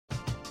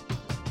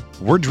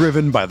We're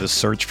driven by the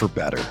search for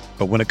better.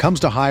 But when it comes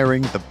to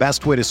hiring, the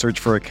best way to search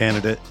for a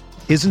candidate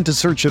isn't to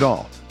search at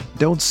all.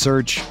 Don't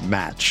search,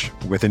 match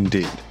with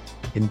Indeed.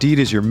 Indeed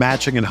is your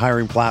matching and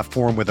hiring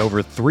platform with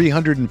over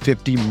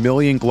 350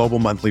 million global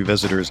monthly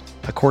visitors,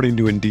 according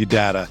to Indeed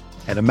data,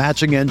 and a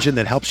matching engine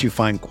that helps you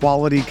find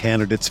quality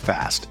candidates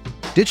fast.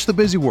 Ditch the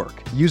busy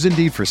work. Use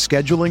Indeed for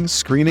scheduling,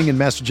 screening, and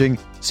messaging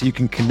so you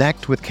can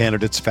connect with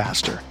candidates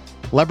faster.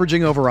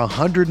 Leveraging over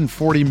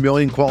 140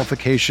 million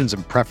qualifications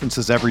and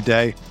preferences every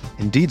day,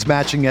 Indeed's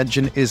matching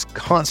engine is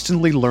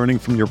constantly learning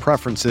from your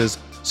preferences,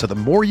 so the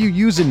more you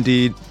use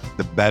Indeed,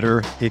 the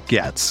better it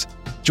gets.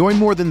 Join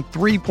more than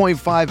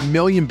 3.5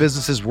 million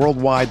businesses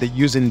worldwide that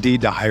use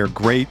Indeed to hire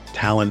great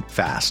talent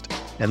fast.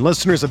 And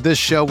listeners of this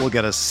show will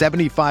get a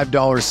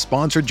 $75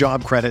 sponsored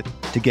job credit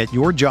to get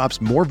your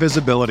jobs more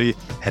visibility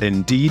at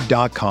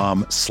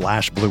Indeed.com/Blue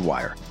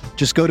Wire.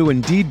 Just go to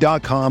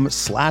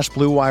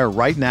Indeed.com/Blue Wire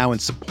right now and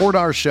support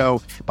our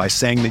show by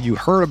saying that you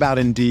heard about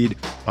Indeed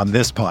on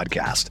this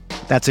podcast.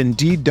 That's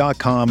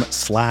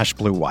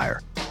Indeed.com/Blue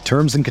Wire.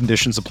 Terms and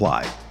conditions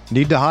apply.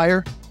 Need to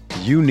hire?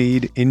 You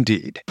need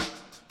Indeed.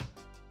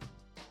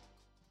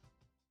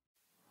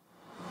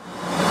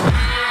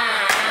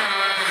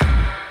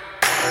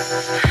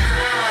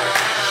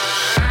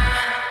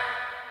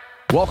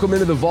 Welcome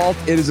into the vault.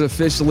 It is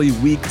officially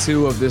week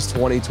 2 of this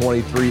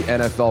 2023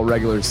 NFL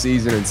regular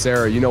season. And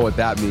Sarah, you know what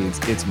that means.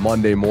 It's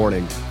Monday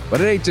morning.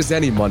 But it ain't just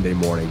any Monday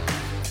morning.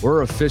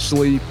 We're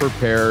officially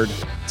prepared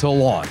to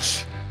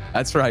launch.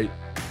 That's right.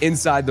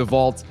 Inside the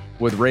Vault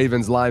with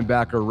Ravens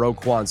linebacker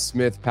Roquan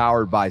Smith,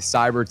 powered by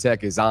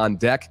CyberTech, is on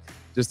deck.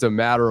 Just a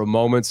matter of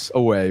moments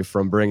away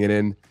from bringing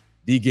in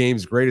the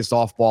game's greatest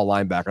off-ball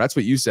linebacker. That's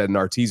what you said in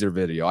our teaser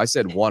video. I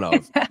said one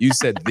of. You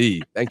said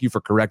the. Thank you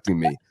for correcting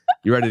me.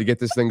 You ready to get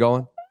this thing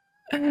going?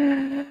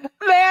 Man,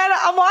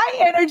 my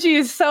energy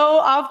is so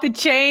off the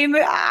chain.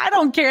 I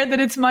don't care that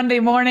it's Monday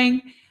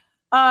morning.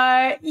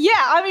 Roquan,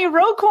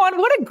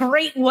 what a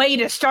great way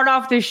to start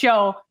off the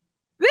show.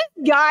 This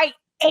guy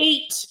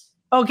ate,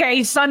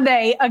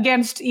 Sunday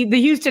against the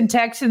Houston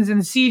Texans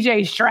and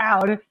CJ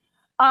Stroud.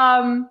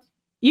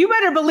 You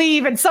better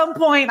believe at some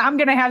point I'm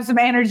going to have some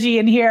energy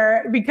in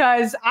here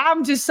because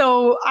I'm just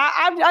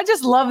I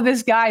just love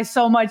this guy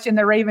so much in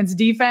the Ravens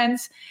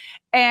defense.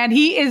 And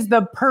he is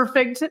the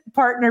perfect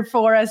partner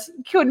for us.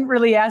 Couldn't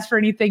really ask for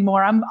anything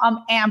more. I'm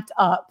amped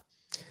up.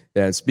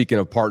 Yeah, and speaking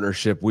of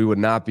partnership, we would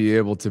not be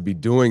able to be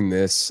doing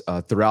this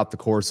throughout the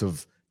course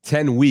of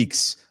 10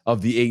 weeks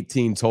of the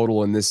 18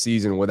 total in this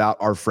season without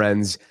our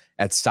friends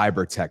at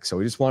CyberTech. So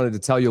we just wanted to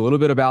tell you a little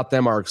bit about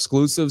them, our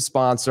exclusive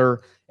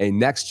sponsor, a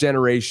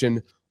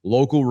next-generation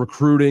local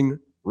recruiting,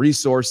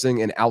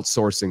 resourcing, and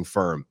outsourcing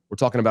firm. We're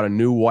talking about a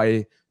new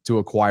way to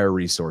acquire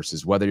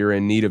resources, whether you're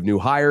in need of new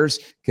hires,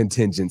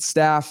 contingent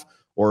staff,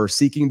 or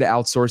seeking to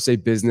outsource a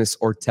business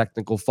or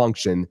technical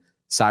function.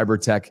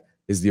 CyberTech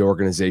is the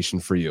organization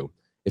for you.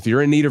 If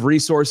you're in need of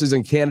resources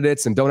and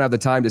candidates and don't have the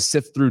time to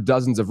sift through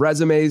dozens of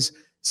resumes,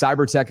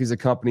 CyberTech is a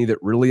company that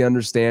really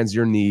understands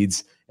your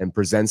needs and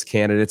presents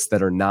candidates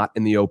that are not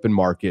in the open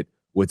market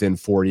within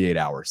 48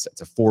 hours.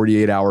 That's a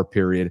 48-hour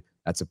period.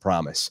 That's a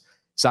promise.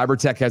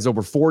 CyberTech has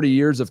over 40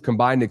 years of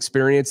combined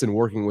experience in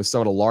working with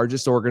some of the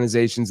largest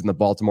organizations in the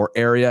Baltimore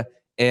area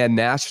and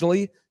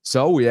nationally.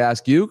 So we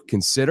ask you,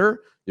 consider,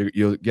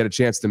 you'll get a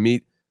chance to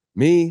meet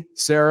me,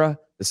 Sarah,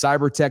 the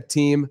CyberTech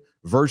team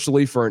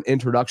virtually for an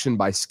introduction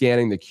by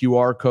scanning the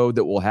QR code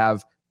that we'll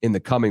have in the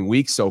coming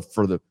weeks. So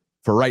for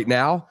right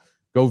now,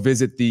 go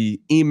visit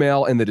the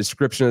email in the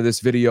description of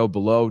this video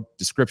below,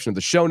 description of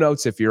the show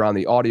notes if you're on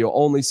the audio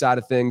only side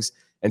of things,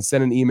 and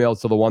send an email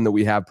to the one that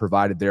we have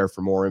provided there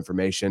for more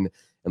information.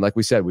 And like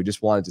we said, we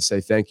just wanted to say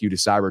thank you to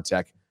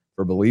CyberTech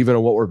for believing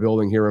in what we're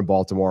building here in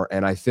Baltimore.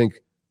 And I think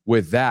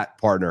with that,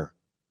 partner,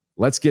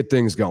 let's get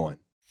things going.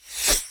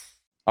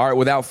 All right,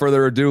 without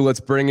further ado, let's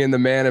bring in the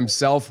man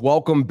himself.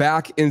 Welcome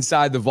back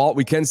inside the vault.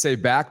 We can say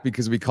back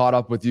because we caught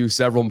up with you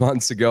several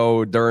months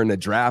ago during the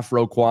draft,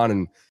 Roquan.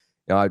 And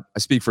I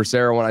speak for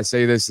Sarah when I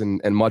say this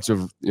and much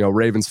of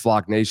Ravens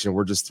Flock Nation.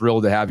 We're just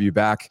thrilled to have you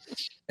back.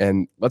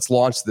 And let's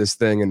launch this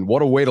thing. And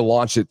what a way to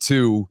launch it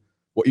to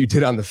what you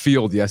did on the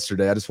field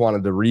yesterday. I just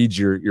wanted to read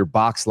your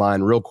box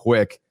line real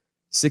quick.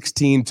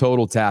 16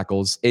 total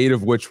tackles, 8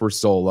 of which were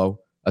solo,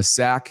 a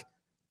sack,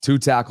 2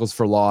 tackles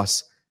for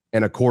loss,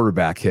 and a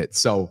quarterback hit.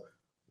 So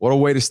what a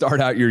way to start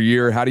out your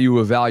year. How do you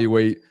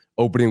evaluate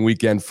opening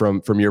weekend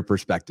from your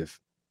perspective?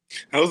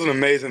 That was an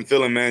amazing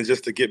feeling, man,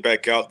 just to get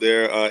back out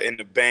there in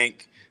the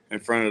bank in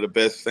front of the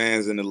best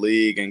fans in the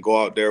league and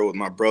go out there with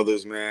my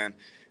brothers, man.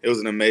 It was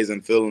an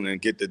amazing feeling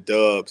and get the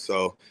dub.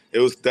 So it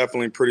was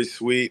definitely pretty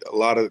sweet. A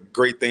lot of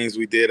great things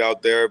we did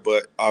out there,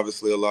 but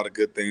obviously a lot of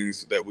good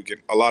things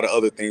a lot of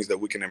other things that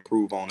we can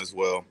improve on as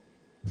well.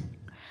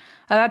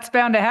 That's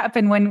bound to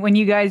happen when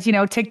you guys,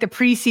 take the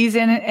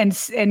preseason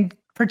and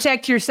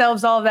protect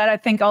yourselves, all of that. I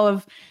think all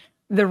of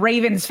the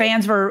Ravens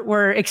fans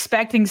were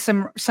expecting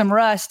some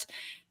rust.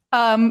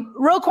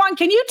 Roquan,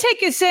 can you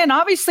take us in?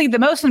 Obviously, the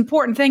most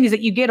important thing is that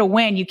you get a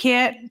win. You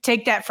can't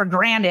take that for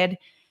granted.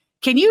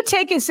 Can you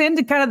take us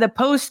into kind of the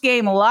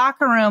post-game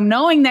locker room,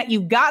 knowing that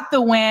you got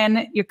the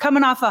win, you're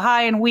coming off a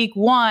high in week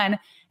 1,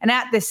 and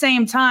at the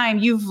same time,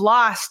 you've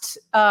lost,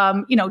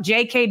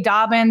 J.K.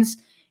 Dobbins,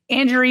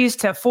 injuries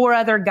to 4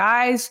 other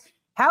guys.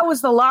 How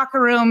was the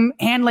locker room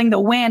handling the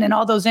win and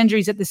all those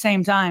injuries at the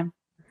same time?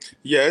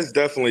 Yeah, it's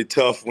definitely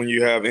tough when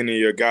you have any of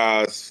your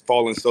guys,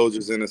 fallen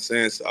soldiers in a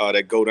sense,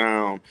 that go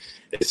down.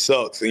 It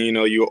sucks. And,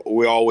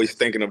 we're always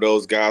thinking of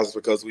those guys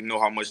because we know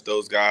how much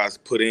those guys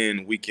put in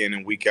and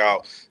week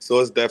out. So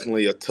it's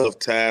definitely a tough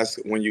task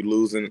when you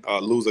lose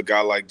a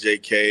guy like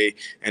JK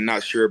and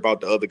not sure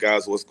about the other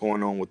guys, what's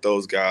going on with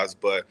those guys.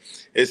 But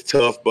it's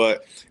tough.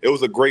 But it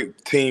was a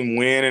great team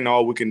win, and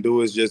all we can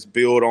do is just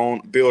build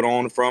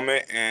on from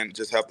it, and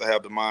just have to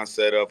have the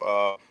mindset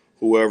of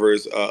whoever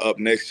is up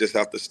next just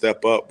have to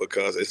step up,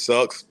 because it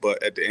sucks.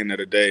 But at the end of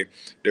the day,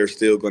 there's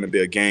still going to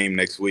be a game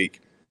next week.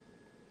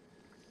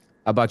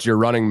 How about your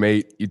running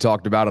mate? You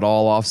talked about it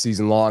all off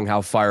season long,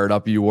 how fired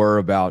up you were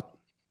about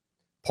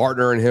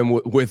partnering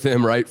him with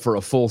him, right, for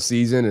a full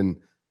season, and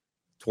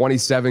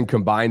 27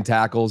 combined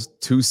tackles,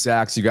 2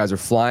 sacks. You guys are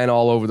flying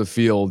all over the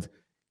field.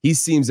 He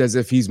seems as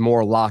if he's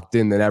more locked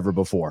in than ever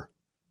before.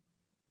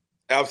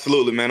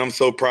 Absolutely, man. I'm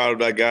so proud of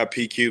that guy,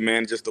 PQ,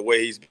 man, just the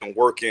way he's been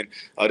working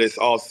this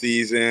off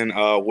season,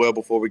 well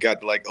before we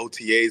got to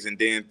OTAs, and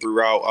then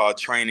throughout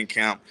training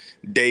camp,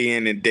 day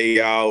in and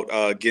day out,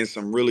 getting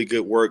some really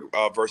good work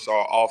versus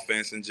our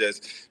offense, and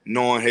just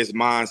knowing his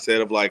mindset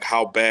of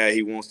how bad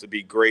he wants to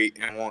be great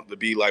and want to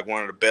be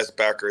one of the best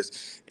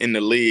backers in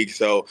the league.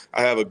 So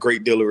I have a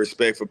great deal of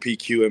respect for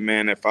PQ, and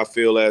man, if I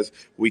feel as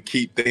we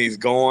keep things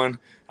going,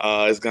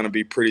 it's going to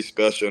be pretty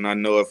special. And I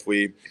know if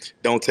we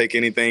don't take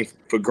anything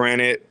for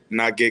granted,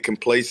 not get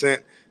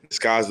complacent, the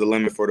sky's the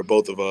limit for the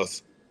both of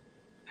us.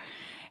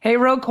 Hey,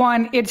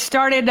 Roquan, it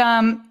started,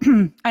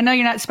 I know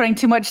you're not spending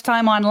too much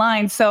time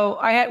online, so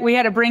we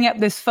had to bring up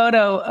this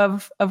photo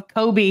of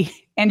Kobe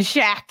and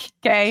Shaq,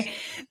 okay?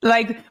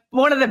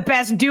 One of the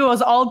best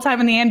duos all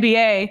time in the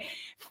NBA.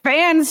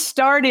 Fans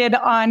started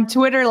on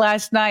Twitter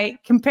last night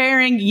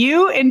comparing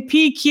you and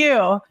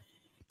PQ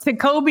to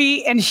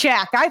Kobe and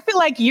Shaq. I feel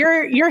like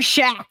you're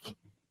Shaq,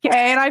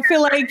 okay? And I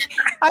feel like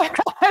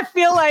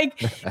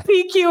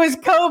PQ is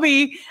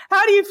Kobe.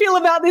 How do you feel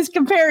about this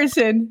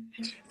comparison?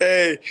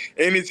 Hey,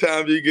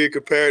 anytime you get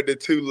compared to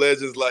 2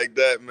 legends like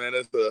that, man,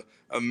 that's an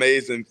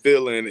amazing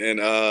feeling. And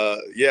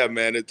yeah,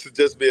 man, to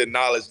just be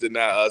acknowledged in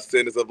that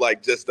sentence of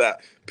just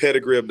that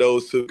pedigree of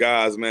those 2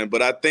 guys, man.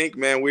 But I think,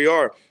 man, we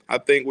are.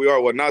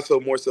 Well, not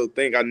so more so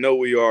think. I know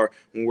we are.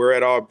 When we're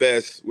at our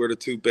best, we're the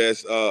 2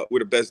 best. We're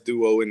the best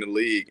duo in the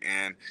league,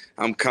 and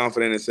I'm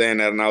confident in saying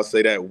that, and I'll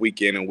say that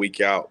week in and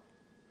week out.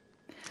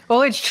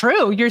 Well, it's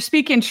true. You're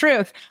speaking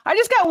truth. I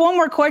just got one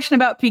more question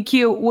about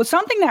PQ. Well,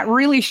 something that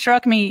really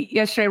struck me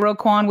yesterday,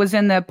 Roquan, was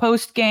in the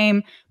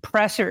post-game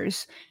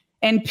pressers,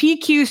 and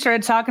PQ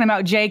started talking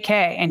about JK,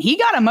 and he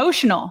got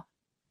emotional.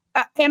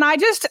 And I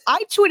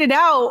tweeted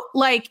out,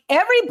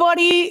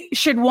 everybody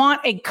should want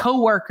a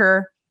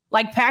coworker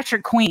like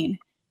Patrick Queen,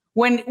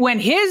 when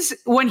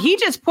he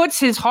just puts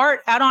his heart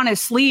out on his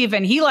sleeve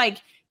and he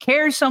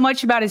cares so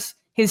much about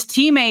his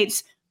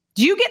teammates.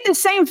 Do you get the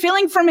same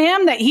feeling from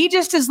him, that he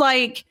just is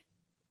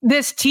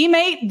this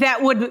teammate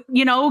that would,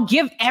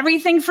 give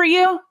everything for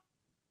you?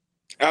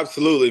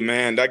 Absolutely,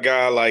 man. That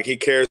guy, he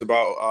cares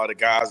about the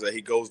guys that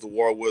he goes to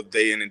war with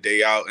day in and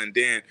day out. And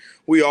then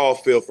we all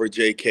feel for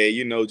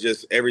JK,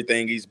 just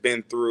everything he's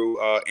been through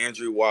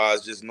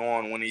injury-wise, just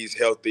knowing when he's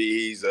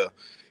healthy,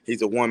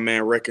 he's a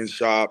one-man wrecking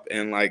shop,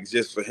 and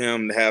just for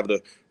him to have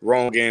the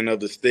wrong end of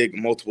the stick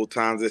multiple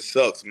times, it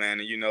sucks, man.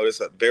 And it's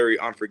a very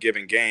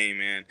unforgiving game,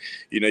 and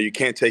you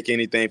can't take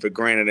anything for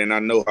granted. And I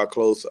know how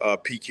close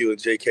PQ and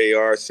JK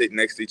are, sitting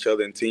next to each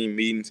other in team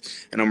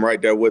meetings, and I'm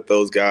right there with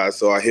those guys.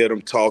 So I hear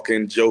them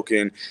talking,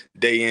 joking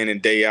day in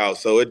and day out.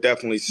 So it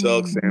definitely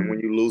sucks. And when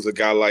you lose a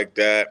guy like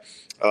that,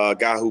 a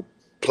guy who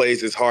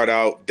plays his heart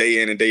out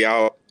day in and day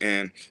out.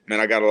 And, man,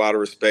 I got a lot of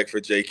respect for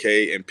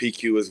JK and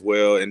PQ as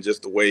well, and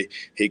just the way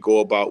he go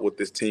about with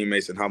his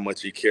teammates and how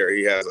much he care.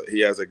 He has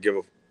a give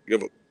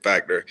a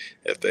factor.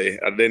 I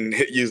didn't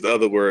use the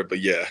other word, but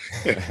yeah.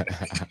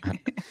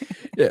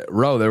 Yeah,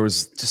 Ro, there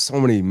was just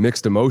so many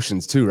mixed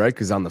emotions too, right?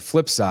 Because on the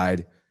flip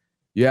side,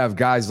 you have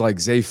guys like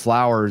Zay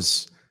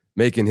Flowers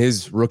making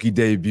his rookie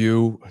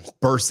debut,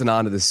 bursting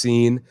onto the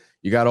scene.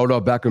 You got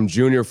Odell Beckham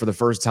Jr. for the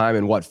first time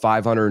in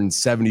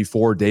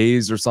 574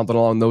 days or something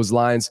along those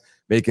lines,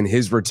 making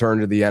his return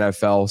to the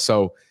NFL.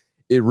 So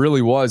it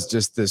really was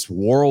just this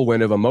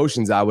whirlwind of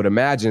emotions, I would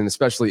imagine,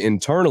 especially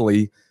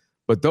internally.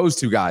 But those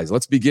 2 guys,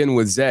 let's begin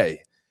with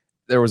Zay.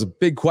 There was a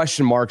big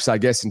question marks, I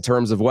guess, in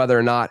terms of whether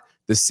or not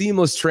the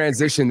seamless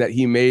transition that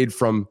he made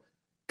from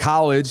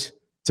college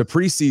to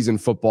preseason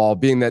football,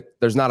 being that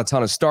there's not a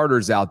ton of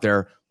starters out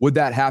there, would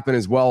that happen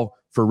as well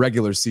for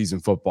regular season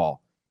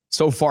football?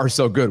 So far,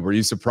 so good. Were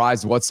you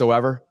surprised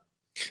whatsoever?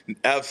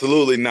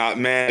 Absolutely not,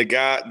 man.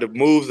 The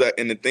moves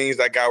and the things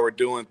that guy were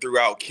doing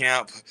throughout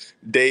camp,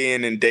 day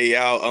in and day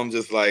out. I'm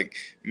just like,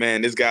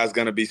 man, this guy's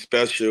gonna be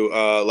special.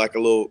 Like a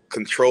little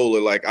controller.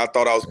 Like I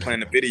thought I was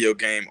playing a video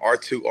game,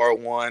 R2,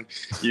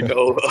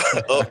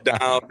 R1, up,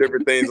 down,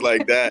 different things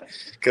like that.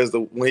 Because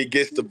when he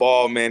gets the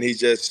ball, man, he's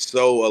just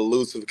so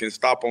elusive. Can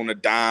stop on a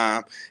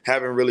dime.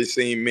 Haven't really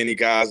seen many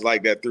guys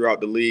like that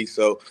throughout the league.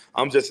 So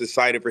I'm just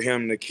excited for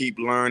him to keep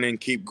learning,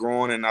 keep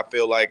growing, and I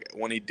feel like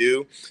when he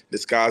do, the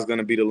sky's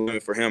gonna be the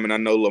limit for him. And I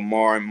know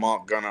Lamar and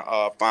Monk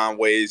gonna find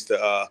ways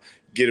to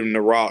get him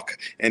to rock.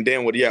 And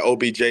then with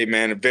OBJ,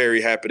 man,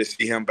 very happy to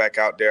see him back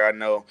out there. I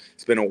know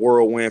it's been a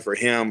whirlwind for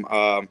him.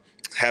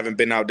 Haven't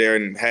been out there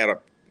and had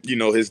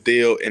his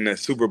deal in the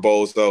Super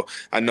Bowl. So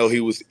I know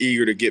he was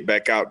eager to get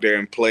back out there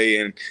and play.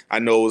 And I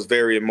know it was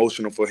very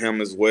emotional for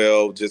him as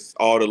well. Just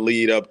all the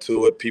lead up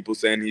to it, people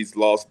saying he's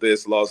lost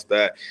this, lost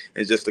that,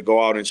 and just to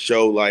go out and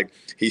show like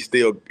he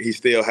still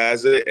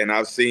has it. And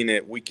I've seen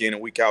it week in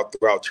and week out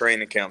throughout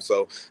training camp.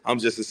 So I'm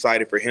just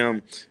excited for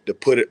him to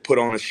put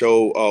on a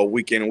show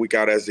week in and week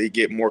out as he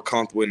get more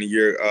comfortable and the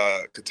year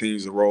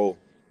continues to roll.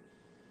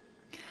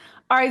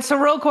 All right, so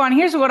Roquan,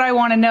 here's what I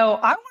want to know.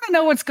 I want to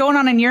know what's going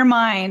on in your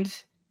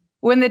mind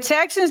when the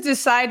Texans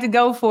decide to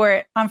go for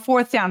it on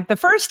fourth down. The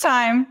first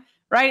time,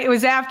 right, it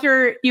was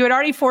after you had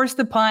already forced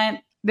the punt.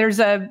 There's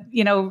a,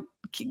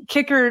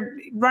 kicker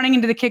running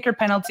into the kicker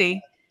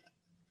penalty.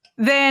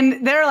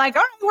 Then they're like,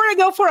 all right, we're going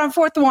to go for it on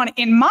 4th and 1.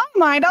 In my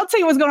mind, I'll tell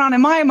you what's going on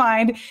in my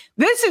mind.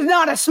 This is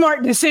not a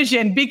smart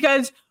decision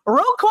because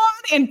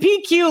Roquan and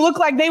PQ look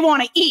like they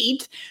want to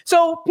eat.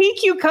 So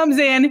PQ comes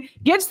in,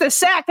 gets the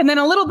sack, and then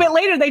a little bit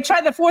later, they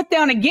try the 4th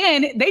down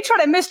again. They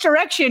try to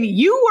misdirection.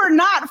 You were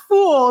not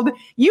fooled.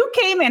 You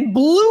came and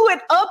blew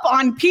it up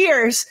on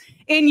Pierce.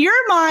 In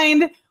your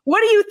mind,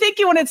 what are you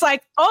thinking when it's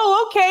like,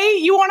 oh, okay,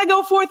 you want to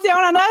go 4th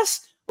down on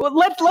us? Well,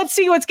 let's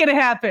see what's going to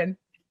happen.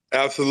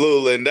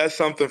 Absolutely, and that's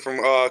something from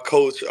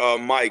Coach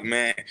Mike,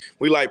 man.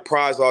 We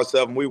prize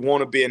ourselves, and we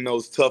want to be in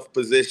those tough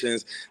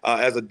positions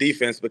as a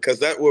defense because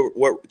that's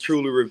what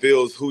truly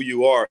reveals who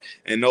you are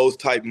in those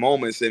type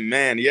moments. And,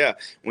 man,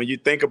 when you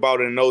think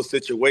about it in those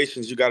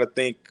situations, you got to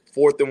think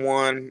 4th and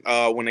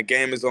 1. When the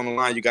game is on the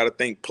line, you got to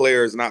think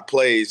players, not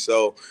plays.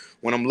 So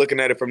when I'm looking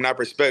at it from that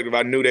perspective,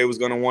 I knew they was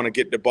going to want to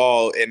get the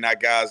ball in that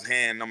guy's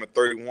hand, number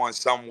 31,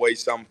 some way,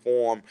 some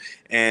form,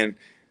 and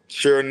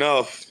sure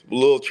enough,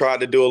 tried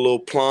to do a little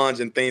plunge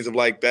and things of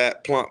like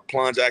that,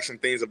 plunge action,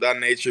 things of that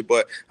nature.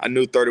 But I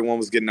knew 31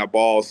 was getting that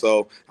ball.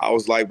 So I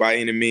was like, by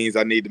any means,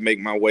 I need to make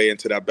my way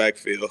into that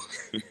backfield.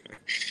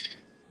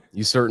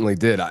 You certainly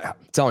did. I'm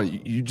telling you,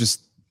 you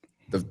just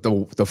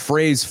the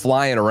phrase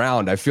flying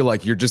around, I feel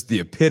like you're just the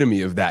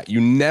epitome of that.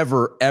 You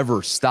never,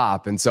 ever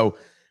stop. And so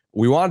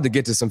we wanted to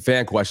get to some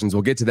fan questions.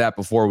 We'll get to that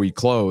before we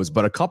close.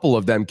 But a couple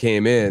of them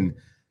came in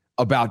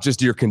about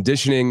just your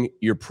conditioning,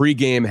 your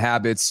pregame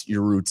habits,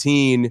 your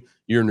routine,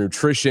 your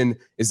nutrition.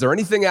 Is there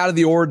anything out of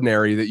the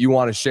ordinary that you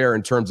want to share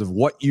in terms of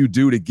what you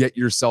do to get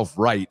yourself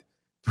right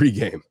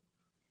pregame?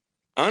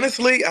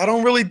 Honestly, I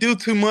don't really do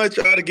too much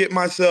to get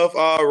myself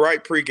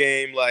right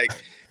pregame. Like,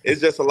 it's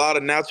just a lot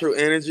of natural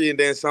energy. And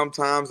then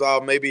sometimes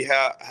I'll maybe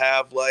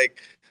have like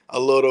a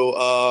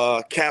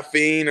little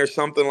caffeine or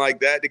something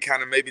like that to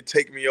kind of maybe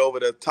take me over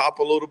the top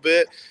a little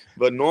bit.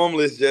 But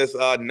normally it's just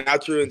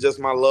natural and just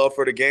my love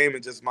for the game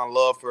and just my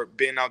love for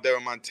being out there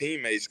with my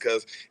teammates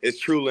because it's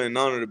truly an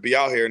honor to be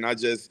out here. And I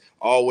just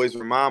always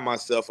remind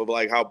myself of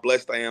like how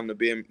blessed I am to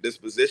be in this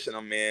position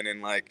I'm in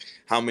and like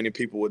how many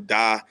people would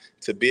die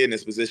to be in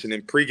this position.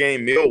 And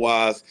pregame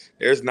meal-wise,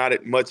 there's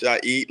not much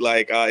I eat.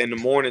 Like in the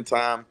morning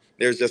time,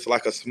 there's just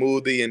like a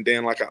smoothie and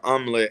then like an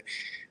omelet.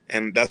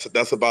 And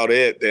that's about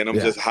it. Then I'm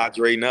just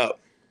hydrating up.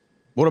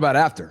 What about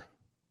after?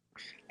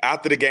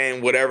 After the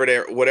game, whatever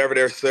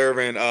they're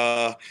serving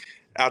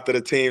after the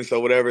team, so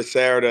whatever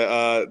Sarah,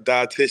 the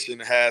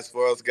dietitian, has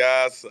for us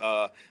guys,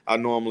 I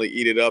normally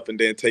eat it up and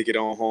then take it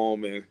on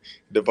home and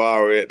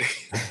devour it.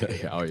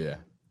 Oh yeah.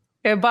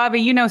 Yeah, Bobby,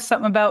 you know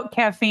something about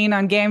caffeine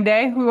on game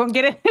day. We won't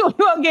get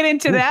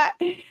into that.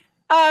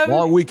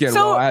 Long weekend.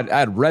 So, I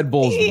had Red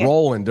Bulls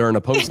rolling during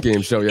a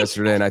post-game show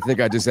yesterday, and I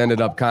think I just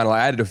ended up kind of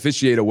I had to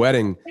officiate a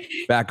wedding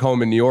back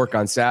home in New York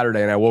on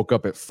Saturday, and I woke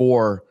up at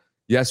 4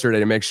 yesterday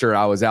to make sure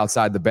I was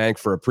outside the bank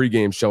for a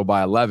pregame show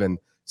by 11.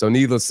 So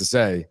needless to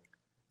say,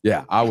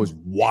 I was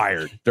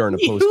wired during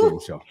the post-game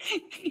show.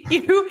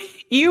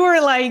 You were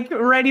like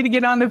ready to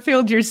get on the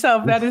field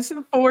yourself. That is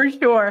for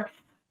sure.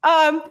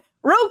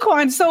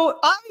 Roquan, so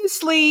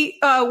obviously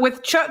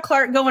with Chuck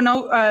Clark going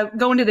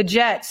to the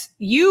Jets,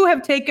 you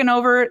have taken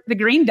over the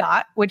green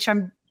dot, which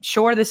I'm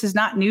sure this is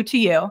not new to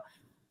you.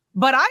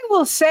 But I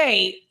will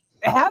say,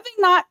 having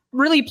not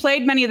really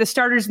played many of the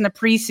starters in the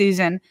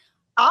preseason,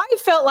 I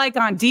felt like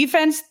on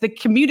defense, the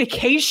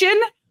communication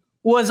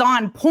was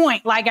on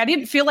point. Like I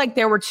didn't feel like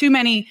there were too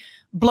many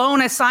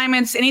blown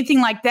assignments,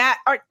 anything like that.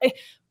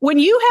 When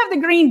you have the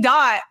green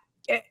dot,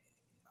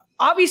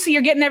 obviously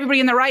you're getting everybody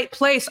in the right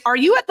place. Are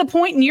you at the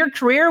point in your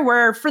career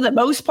where for the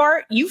most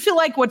part, you feel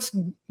like what's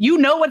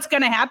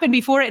going to happen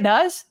before it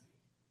does?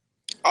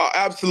 Oh,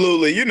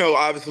 absolutely.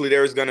 Obviously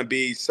there's going to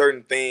be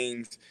certain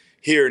things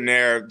here and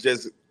there,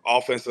 just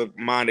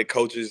offensive-minded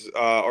coaches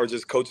or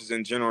just coaches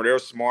in general. They're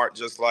smart,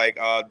 just like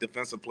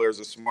defensive players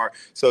are smart.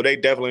 So they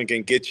definitely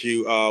can get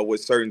you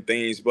with certain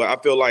things. But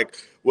I feel like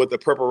with the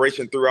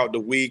preparation throughout the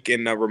week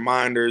and the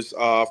reminders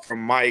from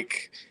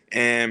Mike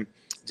and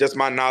just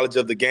my knowledge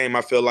of the game,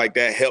 I feel like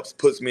that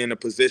puts me in a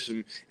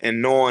position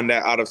and knowing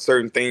that out of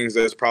certain things,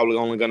 there's probably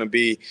only going to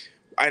be –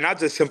 and I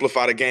just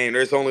simplify the game.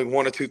 There's only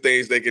one or two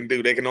things they can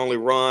do. They can only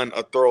run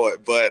or throw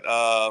it. But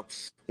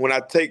when I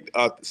take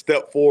a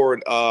step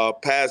forward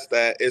past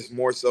that, it's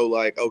more so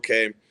like,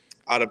 okay,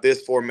 out of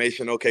this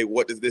formation, okay,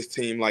 what does this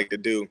team like to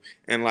do?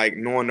 And like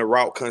knowing the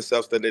route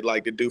concepts that they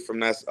like to do from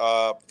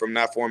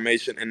that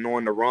formation and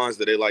knowing the runs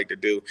that they like to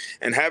do.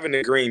 And having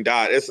the green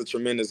dot, it's a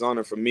tremendous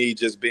honor for me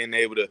just being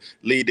able to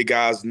lead the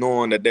guys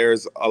knowing that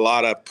there's a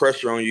lot of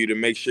pressure on you to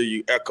make sure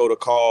you echo the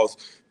calls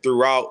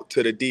throughout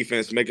to the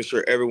defense, making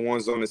sure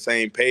everyone's on the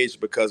same page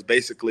because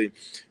basically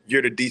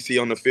you're the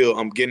DC on the field.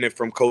 I'm getting it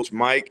from Coach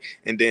Mike,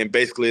 and then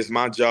basically it's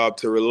my job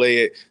to relay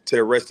it to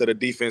the rest of the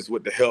defense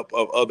with the help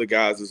of other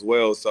guys as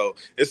well. So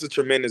it's a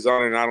tremendous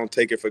honor, and I don't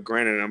take it for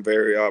granted, and I'm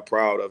very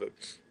proud of it.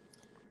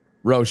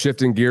 Ro,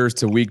 shifting gears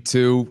to week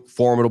 2,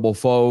 formidable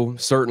foe,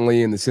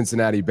 certainly in the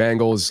Cincinnati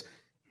Bengals.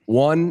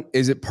 1,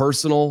 is it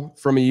personal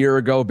from a year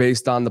ago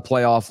based on the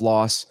playoff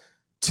loss?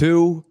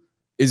 2,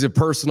 is it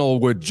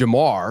personal with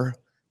Jamar?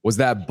 Was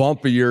that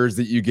bump of yours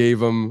that you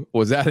gave him,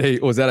 was that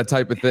a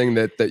type of thing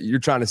that you're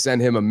trying to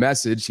send him a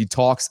message? He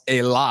talks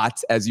a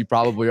lot, as you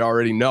probably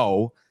already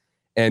know,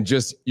 and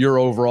just your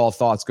overall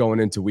thoughts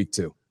going into week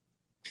 2.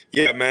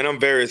 Yeah, man, I'm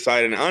very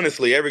excited. And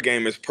honestly, every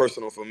game is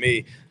personal for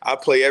me. I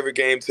play every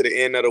game to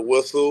the end of the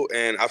whistle,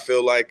 and I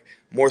feel like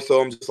more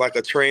so I'm just like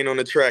a train on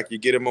the track. You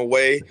get him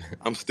away,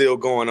 I'm still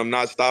going. I'm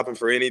not stopping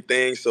for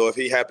anything. So if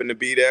he happened to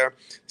be there,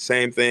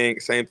 same thing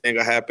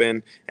will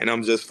happen, and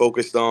I'm just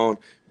focused on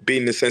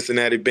beating the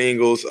Cincinnati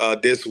Bengals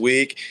this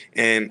week.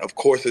 And, of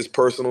course, it's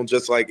personal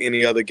just like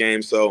any other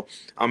game. So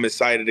I'm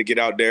excited to get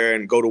out there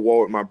and go to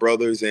war with my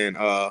brothers and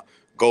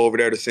go over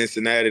there to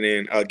Cincinnati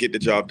and get the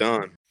job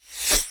done.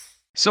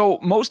 So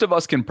most of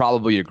us can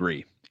probably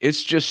agree.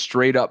 It's just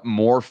straight up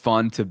more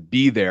fun to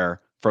be there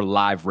for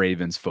live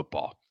Ravens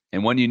football.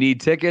 And when you need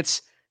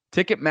tickets,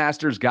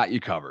 Ticketmaster's got you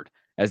covered.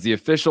 As the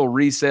official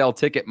resale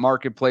ticket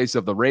marketplace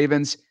of the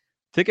Ravens,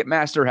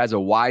 Ticketmaster has a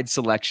wide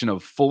selection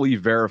of fully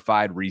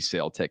verified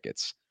resale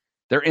tickets.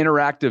 Their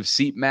interactive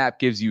seat map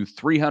gives you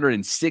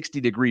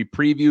 360-degree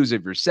previews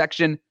of your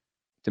section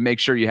to make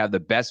sure you have the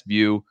best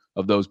view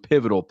of those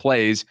pivotal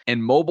plays.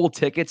 And mobile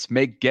tickets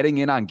make getting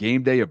in on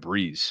game day a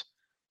breeze.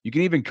 You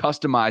can even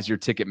customize your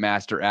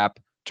Ticketmaster app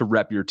to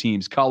rep your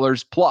team's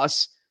colors.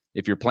 Plus,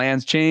 if your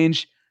plans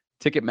change,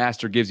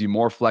 Ticketmaster gives you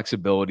more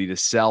flexibility to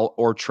sell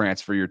or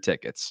transfer your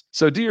tickets.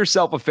 So do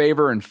yourself a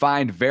favor and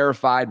find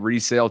verified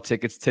resale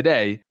tickets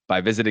today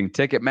by visiting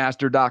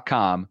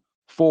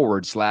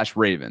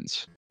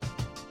Ticketmaster.com/Ravens.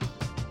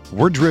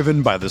 We're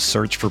driven by the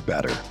search for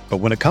better. But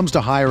when it comes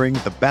to hiring,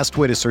 the best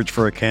way to search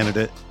for a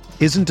candidate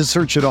isn't to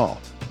search at all.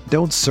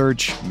 Don't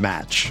search,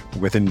 match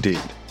with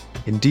Indeed.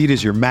 Indeed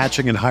is your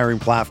matching and hiring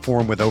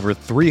platform with over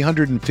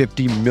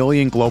 350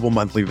 million global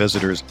monthly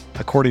visitors,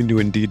 according to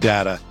Indeed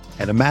data,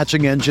 and a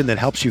matching engine that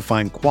helps you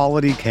find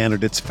quality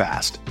candidates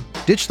fast.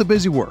 Ditch the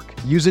busy work.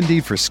 Use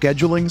Indeed for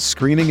scheduling,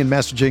 screening, and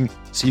messaging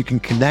so you can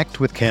connect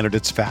with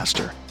candidates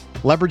faster.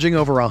 Leveraging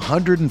over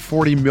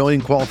 140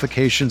 million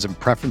qualifications and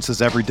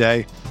preferences every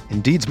day,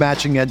 Indeed's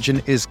matching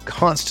engine is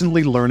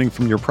constantly learning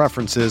from your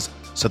preferences,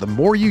 so the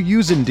more you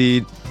use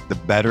Indeed, the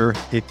better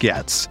it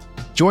gets.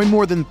 Join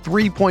more than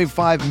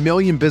 3.5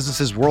 million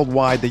businesses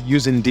worldwide that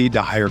use Indeed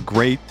to hire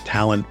great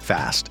talent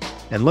fast.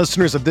 And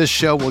listeners of this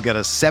show will get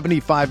a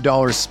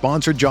 $75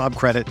 sponsored job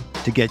credit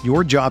to get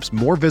your jobs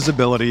more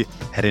visibility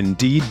at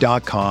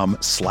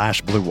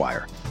Indeed.com/Blue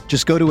Wire.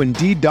 Just go to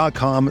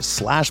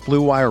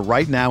Indeed.com/Blue Wire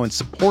right now and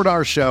support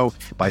our show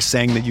by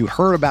saying that you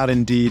heard about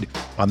Indeed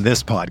on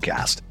this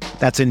podcast.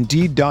 That's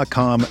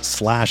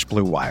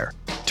Indeed.com/Blue Wire.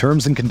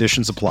 Terms and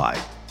conditions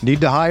apply. Need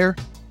to hire?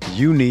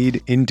 You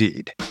need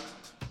Indeed.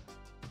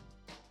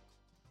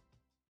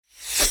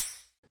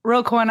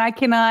 Roquan, I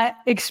cannot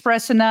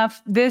express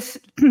enough. This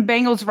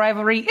Bengals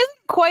rivalry isn't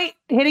quite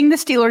hitting the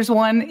Steelers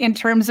one in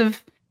terms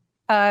of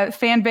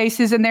fan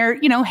bases and their,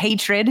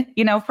 hatred,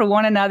 for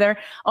one another.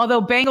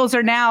 Although Bengals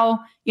are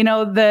now,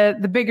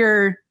 the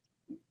bigger,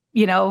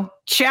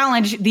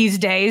 challenge these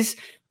days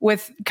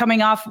with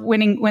coming off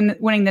winning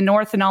the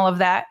North and all of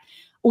that.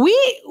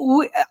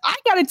 I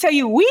got to tell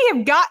you, we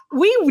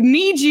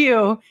need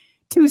you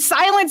to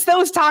silence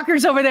those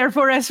talkers over there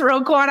for us,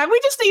 Roquan. We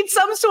just need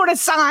some sort of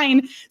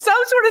sign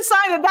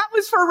that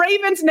was for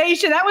Ravens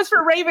Nation, that was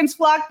for Ravens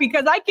flock,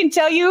 because I can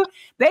tell you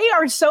they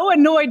are so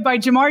annoyed by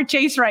Jamar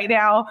Chase right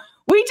now.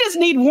 We just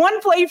need one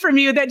play from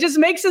you that just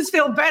makes us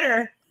feel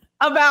better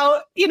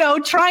about,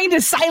 trying to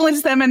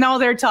silence them and all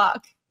their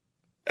talk.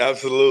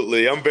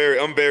 Absolutely. I'm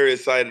very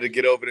excited to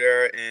get over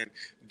there and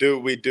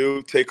we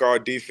do take our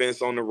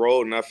defense on the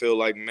road. And I feel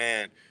like,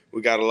 man,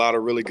 We got a lot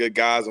of really good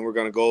guys, and we're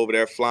going to go over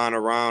there flying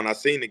around. I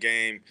seen the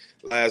game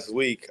last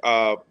week.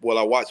 I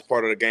watched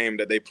part of the game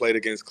that they played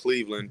against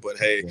Cleveland. But,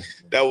 hey,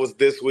 that was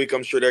this week.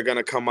 I'm sure they're going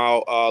to come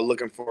out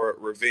looking for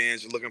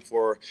revenge, looking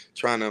for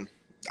trying to –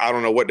 I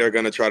don't know what they're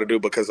going to try to do,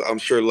 because I'm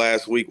sure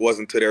last week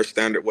wasn't to their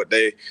standard what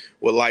they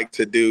would like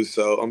to do.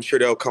 So I'm sure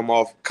they'll come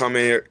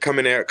in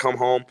there, come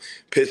home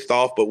pissed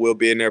off, but we'll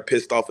be in there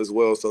pissed off as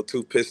well. So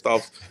two pissed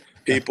off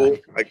people,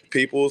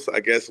 I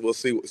guess we'll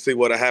see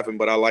what'll happen,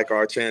 but I like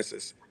our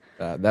chances.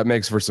 That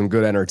makes for some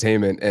good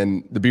entertainment.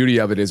 And the beauty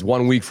of it is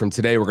 1 week from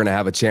today, we're going to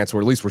have a chance, or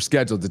at least we're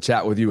scheduled to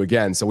chat with you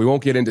again. So we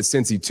won't get into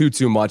Cincy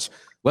too much.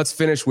 Let's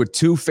finish with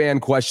 2 fan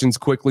questions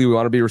quickly. We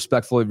want to be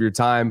respectful of your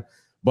time,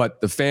 but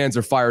the fans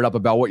are fired up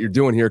about what you're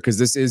doing here, because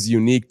this is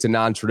unique to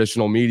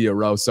non-traditional media,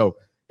 Ro. So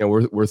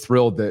we're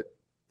thrilled that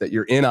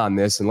you're in on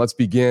this. And let's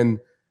begin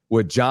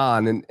with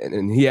John.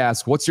 And he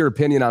asked, what's your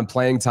opinion on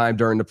playing time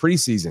during the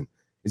preseason?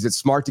 Is it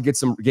smart to get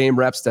some game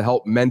reps to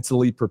help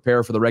mentally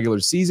prepare for the regular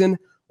season,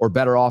 or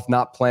better off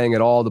not playing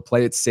at all to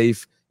play it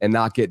safe and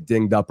not get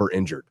dinged up or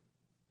injured?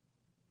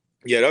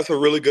 Yeah, that's a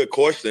really good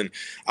question.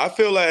 I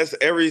feel as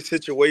every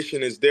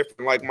situation is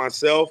different. Like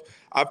myself,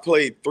 I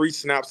played 3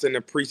 snaps in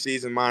the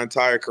preseason my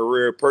entire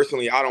career.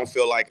 Personally, I don't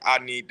feel like I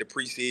need the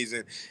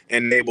preseason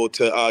and able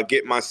to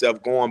get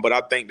myself going. But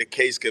I think the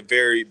case could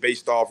vary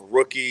based off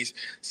rookies,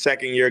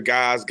 second-year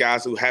guys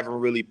who haven't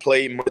really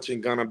played much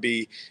and going to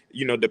be,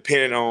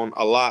 dependent on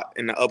a lot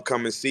in the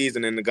upcoming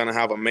season, and they're going to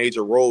have a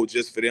major role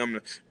just for them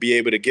to be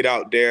able to get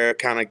out there,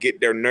 kind of get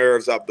their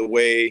nerves out the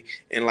way,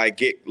 and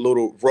get a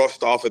little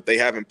rust off if they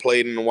haven't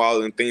played in a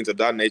while and things of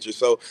that nature.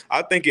 So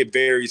I think it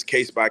varies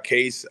case by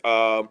case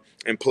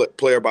and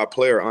player by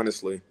player,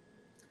 honestly.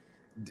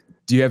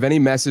 Do you have any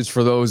message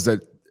for those that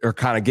are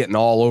kind of getting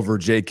all over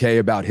JK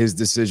about his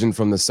decision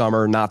from the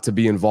summer not to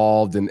be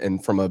involved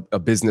and from a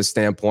business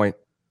standpoint?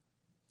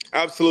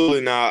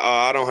 Absolutely not.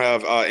 I don't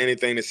have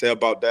anything to say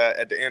about that.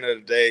 At the end of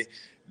the day,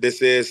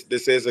 this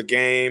is a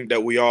game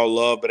that we all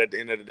love, but at the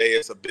end of the day,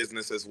 it's a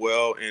business as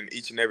well. And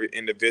each and every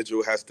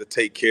individual has to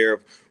take care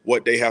of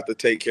what they have to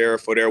take care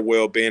of for their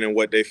well-being and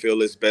what they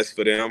feel is best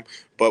for them.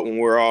 But when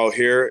we're all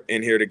here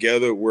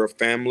together, we're a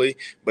family.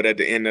 But at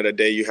the end of the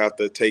day, you have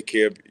to take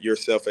care of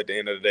yourself at the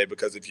end of the day,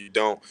 because if you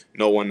don't,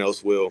 no one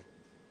else will.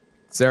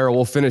 Sarah,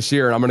 we'll finish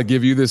here, and I'm going to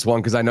give you this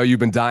one because I know you've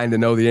been dying to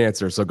know the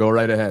answer. So go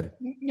right ahead.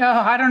 Oh,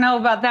 I don't know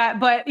about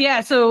that. But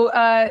yeah, so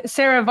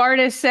Sarah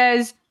Vardis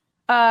says,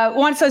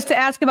 wants us to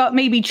ask about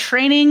maybe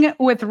training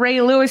with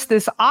Ray Lewis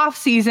this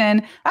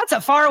offseason. That's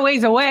a far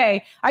ways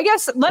away. I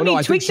guess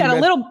me tweak that a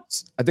little.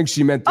 I think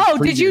she meant.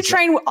 Did you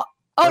train?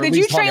 Did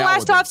you train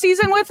last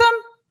offseason with him?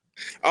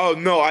 Oh,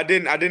 no, I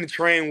didn't. I didn't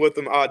train with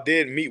him. I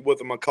did meet with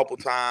him a couple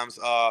times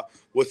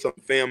with some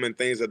film and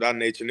things of that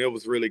nature. And it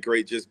was really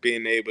great just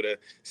being able to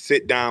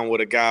sit down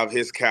with a guy of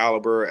his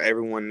caliber.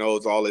 Everyone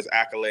knows all his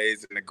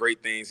accolades and the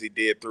great things he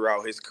did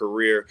throughout his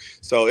career.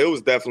 So it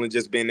was definitely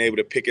just being able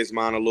to pick his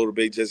mind a little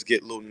bit, just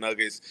get little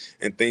nuggets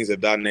and things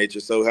of that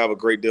nature. So have a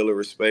great deal of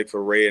respect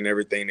for Ray and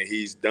everything that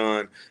he's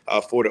done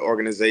for the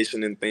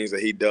organization and things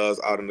that he does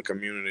out in the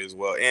community as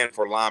well, and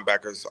for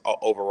linebackers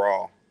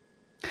overall.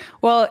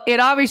 Well, it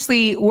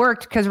obviously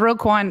worked because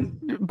Roquan,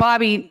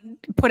 Bobby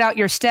put out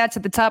your stats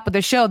at the top of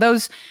the show.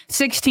 Those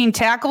 16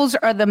 tackles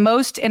are the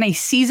most in a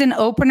season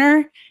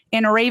opener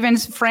in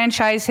Ravens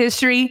franchise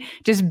history,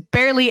 just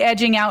barely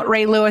edging out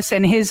Ray Lewis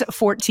and his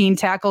 14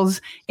 tackles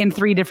in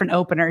 3 different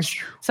openers.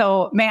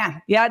 So, man,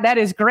 yeah, that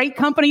is great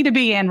company to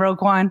be in,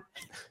 Roquan.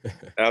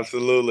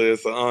 Absolutely.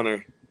 It's an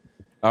honor.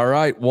 All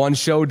right, 1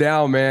 show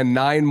down, man.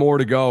 9 more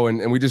to go,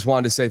 and we just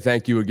wanted to say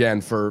thank you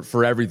again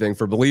for everything,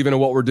 for believing in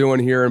what we're doing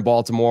here in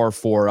Baltimore,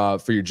 for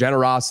your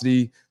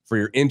generosity, for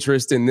your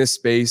interest in this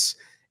space,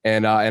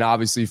 and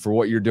obviously for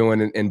what you're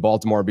doing in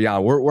Baltimore and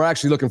beyond. We're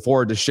actually looking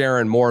forward to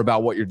sharing more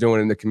about what you're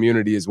doing in the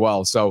community as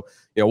well. So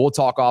we'll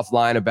talk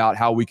offline about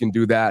how we can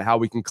do that, how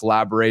we can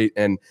collaborate,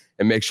 and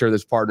make sure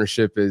this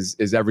partnership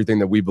is everything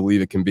that we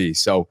believe it can be.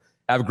 So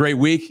have a great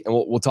week, and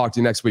we'll talk to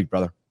you next week,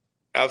 brother.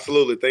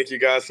 Absolutely. Thank you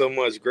guys so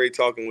much. Great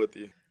talking with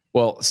you.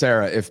 Well,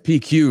 Sarah, if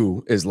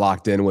PQ is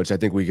locked in, which I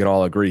think we can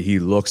all agree he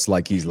looks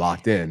like he's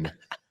locked in,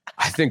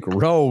 I think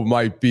Roe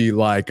might be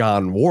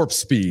on warp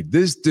speed.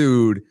 This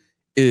dude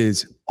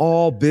is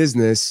all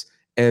business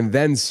and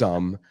then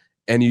some,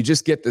 and you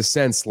just get the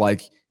sense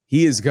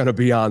he is going to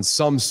be on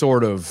some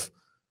sort of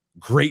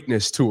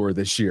greatness tour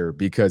this year,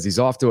 because he's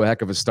off to a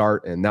heck of a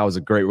start, and that was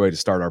a great way to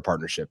start our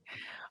partnership.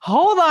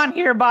 Hold on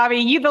here,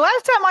 Bobby. The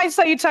last time I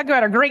saw you talk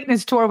about a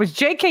greatness tour was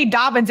J.K.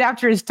 Dobbins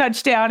after his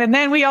touchdown, and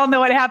then we all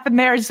know what happened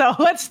there, so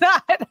let's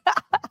not.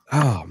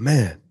 Oh,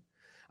 man.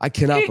 I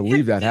cannot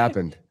believe that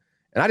happened.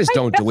 And I just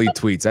don't delete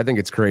tweets. I think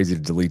it's crazy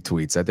to delete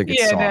tweets. I think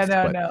it's soft.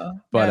 No.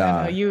 But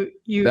I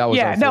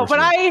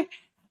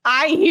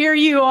hear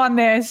you on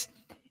this.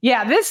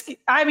 Yeah,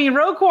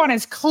 Roquan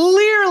is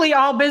clearly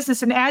all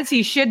business, and as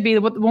he should be.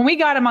 When we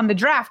got him on the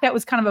draft, that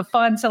was kind of a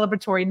fun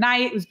celebratory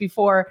night. It was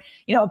before,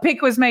 a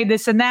pick was made,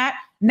 this and that.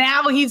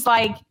 Now he's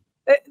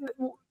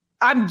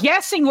I'm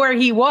guessing where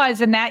he was,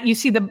 and that you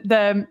see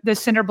the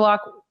cinder block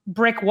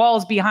brick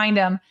walls behind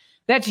him.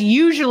 that's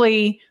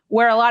usually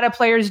where a lot of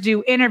players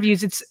do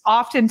interviews. It's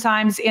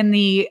oftentimes in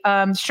the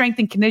strength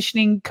and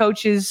conditioning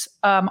coach's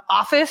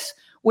office,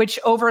 which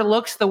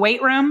overlooks the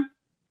weight room.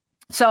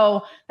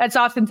 So that's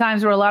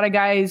oftentimes where a lot of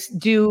guys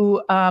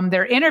do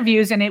their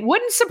interviews. And it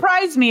wouldn't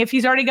surprise me if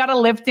he's already got a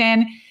lift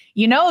in.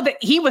 You know that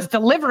he was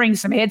delivering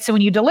some hits. So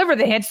when you deliver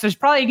the hits, there's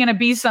probably going to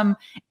be some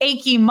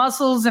achy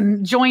muscles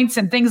and joints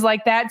and things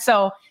like that.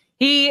 So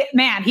he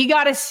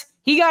got us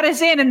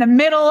in the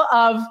middle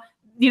of,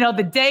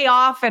 the day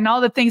off and all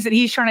the things that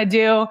he's trying to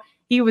do.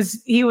 He was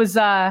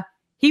a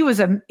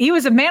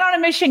man on a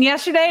mission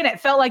yesterday, and it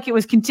felt like it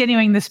was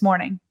continuing this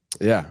morning.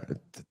 Yeah.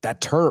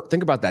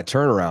 Think about that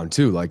turnaround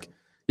too. Like,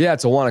 yeah,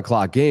 it's a 1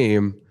 o'clock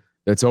game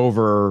that's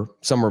over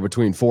somewhere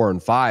between 4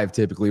 and 5,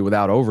 typically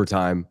without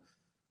overtime.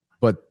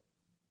 But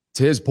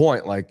to his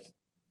point, like,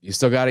 you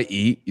still got to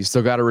eat, you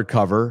still got to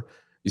recover,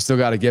 you still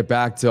got to get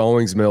back to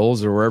Owings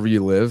Mills or wherever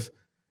you live.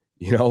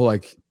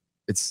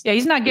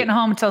 He's not getting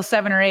home until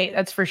 7 or 8,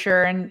 that's for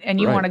sure. And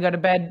you want to go to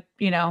bed,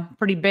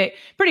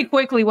 pretty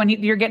quickly when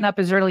you're getting up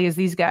as early as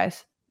these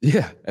guys.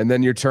 Yeah. And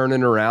then you're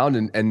turning around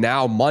and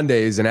now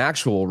Monday is an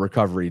actual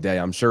recovery day.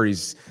 I'm sure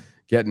he's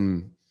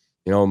getting,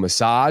 a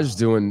massage,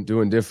 doing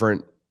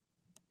different,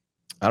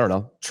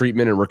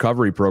 treatment and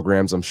recovery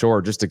programs, I'm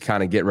sure, just to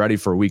kind of get ready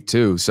for week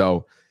 2.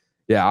 So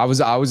yeah, I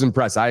was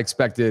impressed.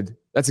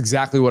 That's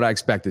exactly what I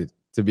expected,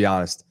 to be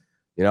honest.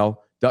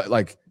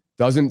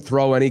 Doesn't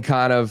throw any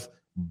kind of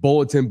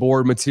bulletin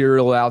board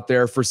material out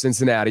there for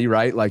Cincinnati,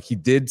 right? Like, he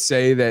did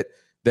say that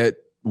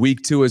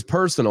week 2 is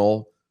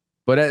personal,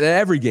 but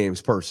every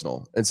game's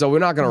personal. And so we're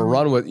not going to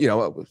run with,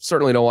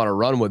 certainly don't want to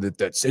run with it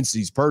that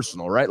Cincy's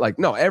personal, right? Like,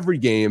 no, every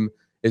game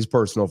is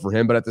personal for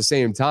him. But at the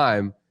same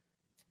time,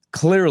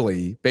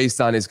 clearly,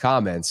 based on his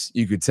comments,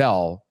 you could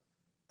tell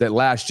that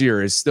last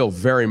year is still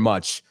very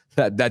much,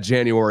 that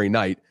January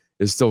night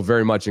is still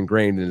very much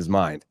ingrained in his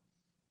mind.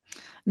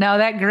 No,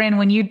 that grin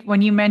when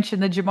you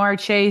mentioned the Jamar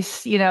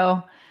Chase,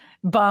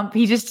 bump,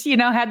 he just,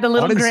 had the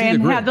little grin,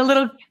 had the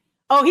little,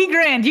 he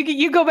grinned.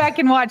 You go back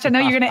and watch. I know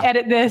you're going to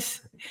edit this.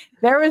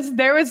 There was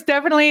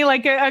definitely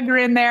like a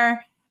grin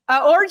there.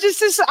 Or just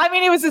this,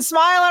 it was a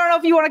smile. I don't know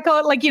if you want to call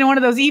it like, one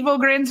of those Evo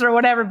grins or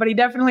whatever, but he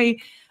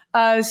definitely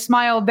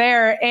smiled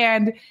there.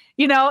 And,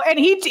 and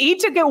he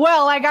took it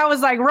well. Like, I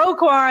was like,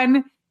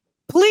 Roquan,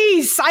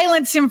 please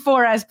silence him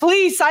for us.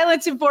 Please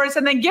silence him for us.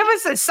 And then give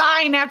us a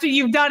sign after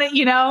you've done it,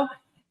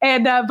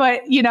 And,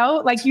 but,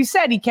 like you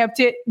said, he kept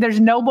it. There's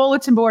no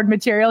bulletin board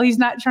material. He's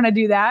not trying to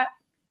do that.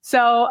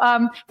 So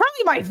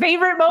probably my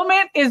favorite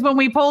moment is when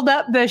we pulled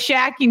up the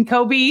Shaq and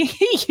Kobe,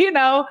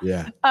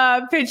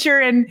 picture.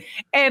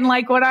 And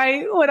like when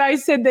I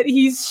said that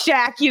he's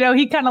Shaq,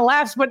 he kind of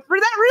laughs, but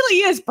that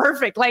really is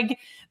perfect. Like,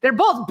 they're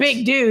both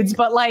big dudes,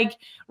 but like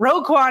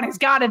Roquan has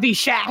got to be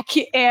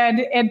Shaq and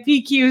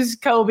PQ's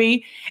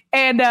Kobe.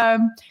 And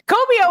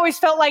Kobe always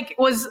felt like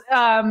was,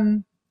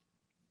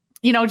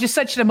 just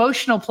such an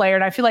emotional player.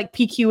 And I feel like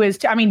PQ is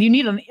too. You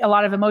need a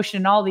lot of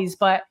emotion in all these,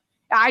 but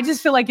I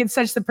just feel like it's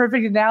such the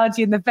perfect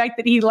analogy. And the fact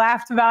that he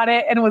laughed about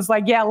it and was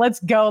like, yeah, let's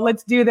go,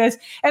 let's do this.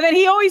 And then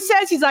he always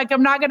says, he's like,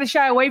 I'm not going to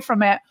shy away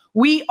from it.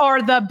 We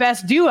are the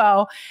best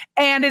duo.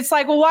 And it's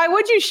like, well, why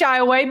would you shy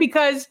away?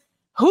 Because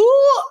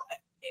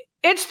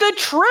it's the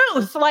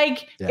truth.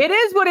 Like, It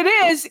is what it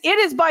is. It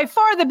is by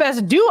far the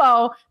best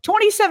duo.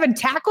 27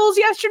 tackles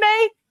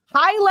yesterday,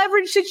 high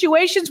leverage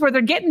situations where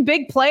they're getting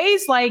big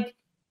plays. Like,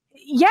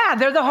 yeah,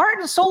 they're the heart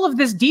and soul of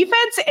this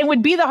defense and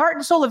would be the heart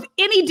and soul of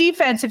any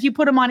defense if you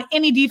put them on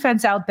any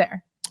defense out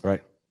there.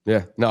 Right.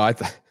 Yeah. No, I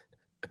thought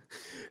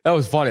that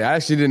was funny. I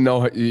actually didn't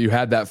know you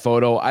had that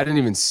photo. I didn't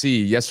even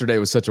see. Yesterday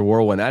was such a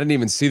whirlwind. I didn't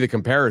even see the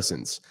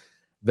comparisons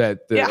of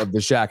the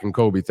Shaq and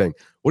Kobe thing.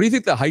 What do you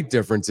think the height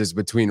difference is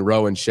between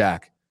Roe and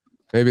Shaq?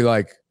 Maybe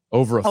like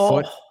over a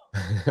foot?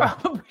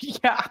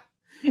 Yeah.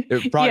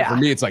 For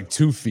me, it's like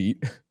 2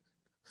 feet.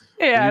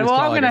 Yeah. Well,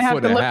 I'm going to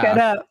have to look that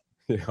up.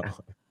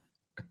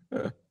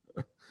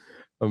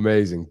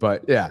 Amazing.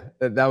 But yeah,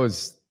 that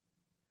was,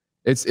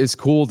 it's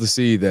cool to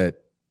see that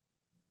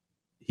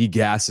he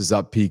gasses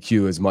up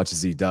PQ as much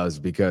as he does,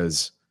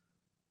 because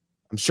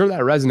I'm sure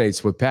that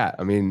resonates with Pat.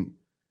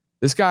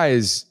 This guy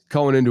is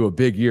going into a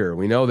big year.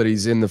 We know that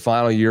he's in the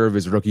final year of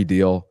his rookie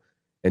deal,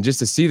 and just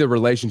to see the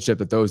relationship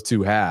that those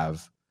two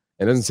have,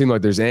 it doesn't seem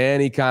like there's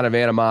any kind of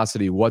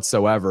animosity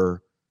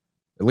whatsoever.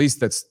 At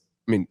least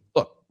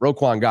look,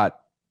 Roquan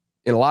got,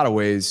 in a lot of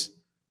ways,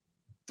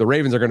 the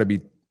Ravens are going to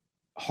be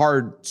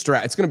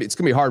it's going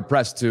to be hard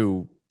pressed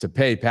to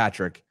pay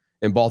Patrick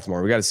in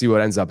Baltimore. We got to see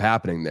what ends up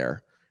happening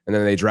there. And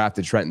then they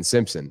drafted Trenton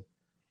Simpson.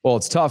 Well,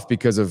 it's tough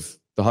because of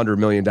the $100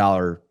 million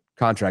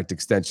contract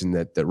extension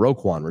that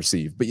Roquan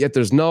received. But yet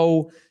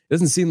it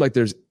doesn't seem like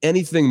there's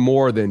anything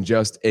more than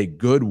just a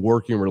good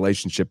working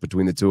relationship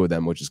between the two of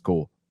them, which is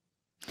cool.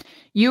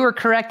 You were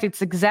correct.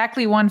 It's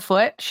exactly 1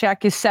 foot.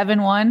 Shaq is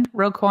 7'1",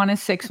 Roquan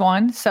is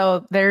 6'1".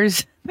 So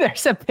there's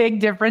a big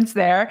difference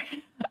there.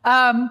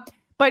 I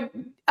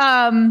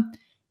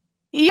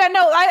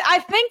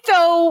think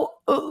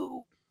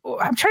though,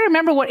 I'm trying to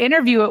remember what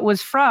interview it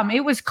was from.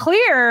 It was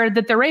clear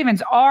that the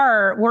Ravens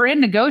were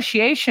in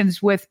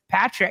negotiations with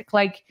Patrick.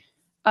 Like,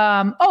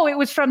 it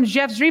was from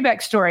Jeff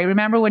Zrebeck's story.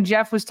 Remember when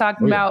Jeff was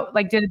talking about,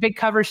 like, did a big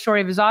cover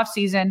story of his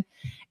offseason,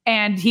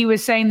 and he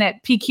was saying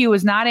that PQ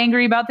was not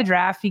angry about the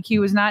draft.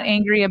 PQ was not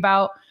angry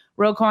about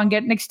Roquan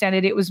getting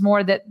extended. It was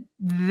more that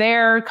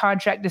their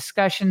contract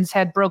discussions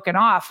had broken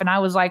off. And I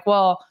was like,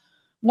 well,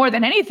 more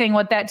than anything,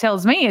 what that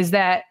tells me is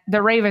that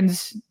the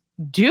Ravens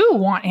do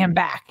want him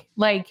back.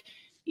 Like,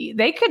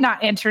 they could not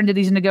enter into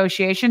these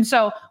negotiations.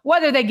 So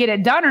whether they get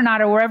it done or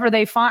not, or wherever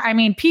they find, I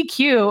mean,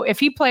 PQ, if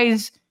he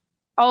plays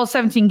all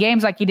 17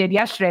 games like he did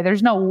yesterday,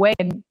 there's no way,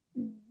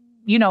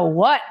 you know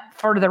what,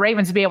 for the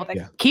Ravens to be able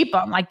to keep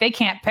him. Like, they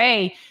can't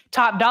pay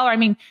top dollar. I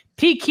mean,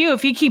 PQ,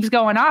 if he keeps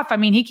going off, I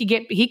mean,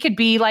 he could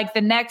be like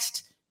the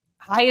next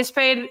highest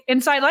paid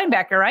inside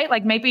linebacker, right?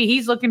 Like, maybe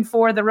he's looking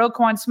for the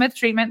Roquan Smith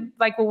treatment,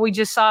 like what we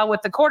just saw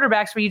with the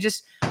quarterbacks, where you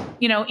just,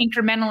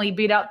 incrementally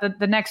beat out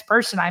the next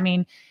person. I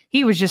mean,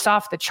 he was just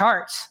off the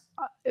charts.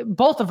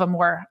 Both of them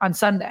were on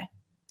Sunday.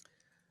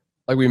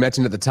 Like we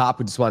mentioned at the top,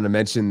 we just wanted to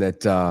mention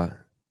that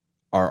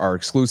our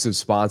exclusive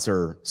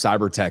sponsor,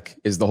 CyberTech,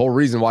 is the whole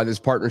reason why this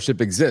partnership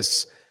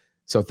exists.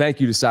 So thank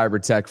you to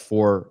CyberTech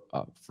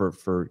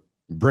for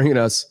bringing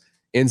us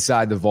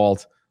inside the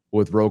vault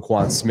with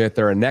Roquan Smith.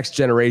 They're a next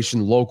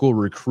generation local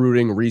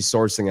recruiting,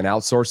 resourcing, and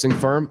outsourcing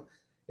firm.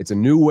 It's a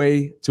new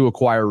way to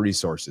acquire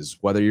resources,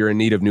 whether you're in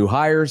need of new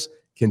hires,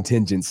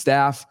 contingent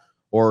staff,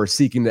 or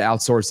seeking to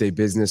outsource a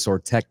business or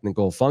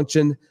technical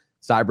function.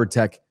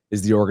 CyberTech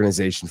is the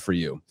organization for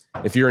you.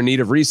 If you're in need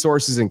of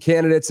resources and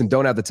candidates and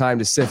don't have the time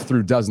to sift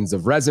through dozens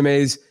of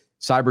resumes,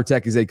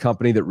 CyberTech is a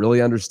company that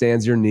really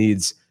understands your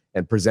needs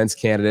and presents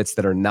candidates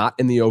that are not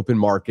in the open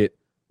market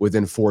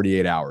within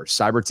 48 hours.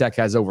 CyberTech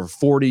has over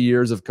 40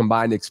 years of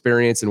combined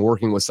experience in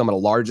working with some of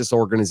the largest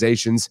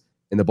organizations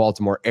in the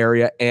Baltimore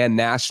area and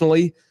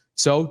nationally.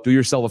 So do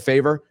yourself a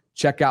favor,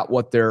 check out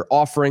what they're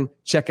offering,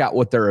 check out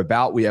what they're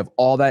about. We have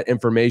all that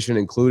information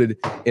included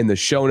in the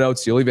show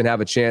notes. You'll even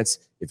have a chance,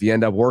 if you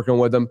end up working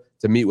with them,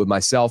 to meet with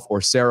myself or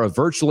Sarah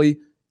virtually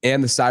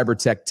and the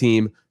CyberTech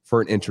team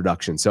for an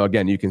introduction. So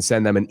again, you can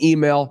send them an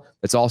email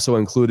that's also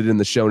included in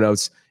the show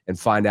notes and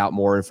find out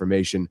more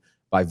information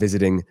by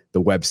visiting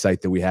the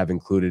website that we have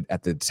included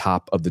at the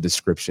top of the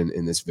description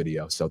in this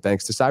video. So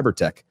thanks to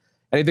CyberTech.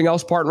 Anything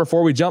else, partner,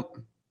 before we jump?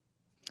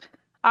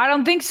 I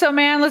don't think so,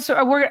 man.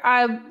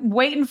 I'm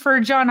waiting for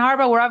John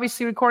Harbaugh. We're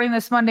obviously recording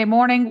this Monday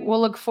morning. We'll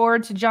look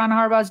forward to John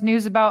Harbaugh's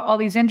news about all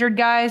these injured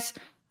guys.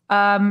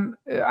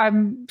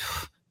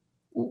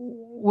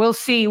 We'll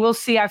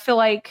see. I feel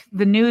like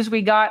the news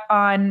we got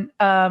on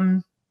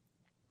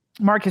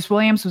Marcus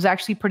Williams was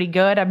actually pretty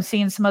good. I'm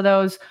seeing some of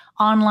those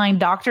online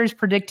doctors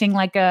predicting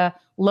like a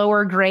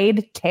lower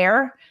grade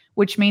tear,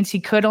 which means he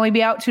could only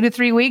be out 2 to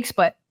 3 weeks,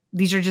 but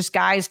these are just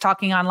guys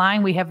talking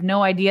online. We have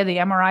no idea. The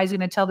MRI is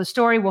going to tell the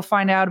story. We'll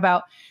find out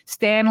about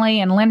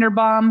Stanley and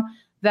Linderbaum.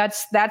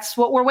 That's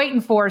what we're waiting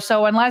for.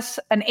 So unless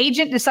an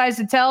agent decides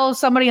to tell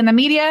somebody in the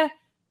media,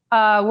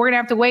 we're going to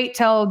have to wait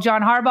till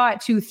John Harbaugh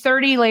at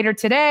 2:30 later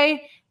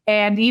today.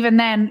 And even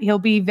then, he'll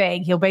be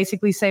vague. He'll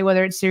basically say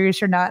whether it's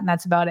serious or not, and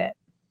that's about it.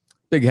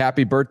 Big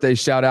happy birthday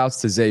shout outs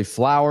to Zay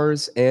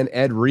Flowers and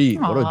Ed Reed.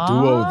 What a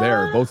duo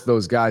there. Both of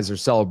those guys are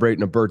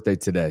celebrating a birthday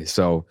today.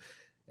 So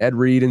Ed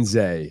Reed and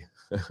Zay.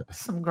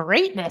 Some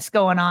greatness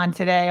going on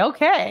today.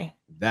 Okay.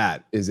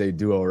 That is a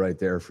duo right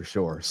there for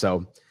sure.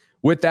 So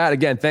with that,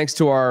 again, thanks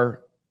to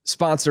our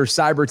sponsor,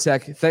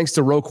 CyberTech. Thanks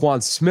to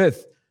Roquan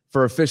Smith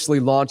for officially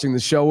launching the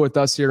show with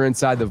us here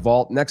inside the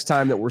vault. Next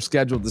time that we're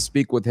scheduled to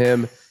speak with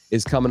him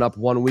is coming up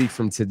 1 week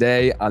from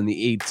today on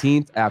the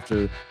 18th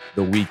after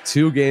the week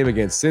 2 game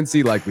against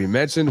Cincy, like we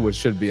mentioned, which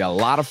should be a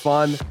lot of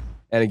fun.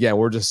 And again,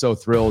 we're just so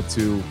thrilled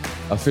to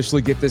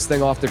officially get this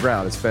thing off the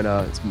ground. It's been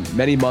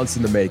many months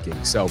in the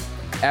making. So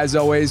as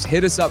always,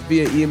 hit us up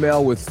via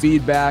email with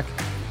feedback,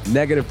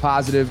 negative,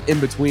 positive, in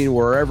between,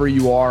 wherever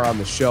you are on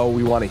the show.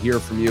 We want to hear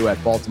from you at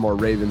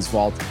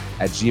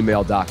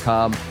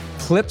BaltimoreRavensVault@gmail.com.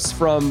 Clips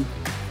from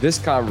this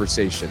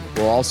conversation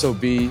will also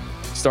be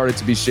started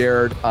to be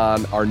shared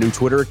on our new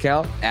Twitter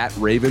account at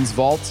Ravens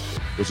Vault,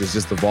 which is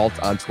just the Vault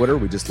on Twitter.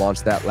 We just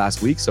launched that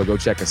last week, so go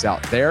check us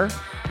out there.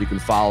 You can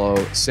follow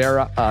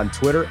Sarah on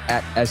Twitter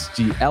at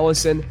SG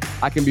Ellison.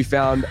 I can be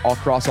found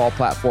across all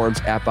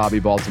platforms at Bobby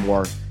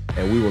Baltimore,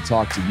 and we will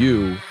talk to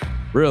you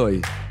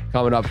really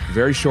coming up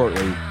very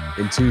shortly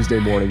in Tuesday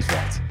morning's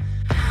Vault.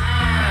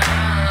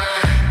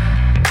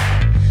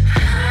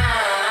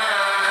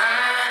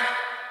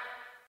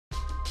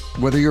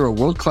 Whether you're a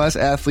world-class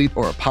athlete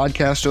or a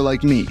podcaster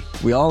like me,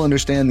 we all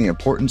understand the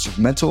importance of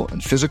mental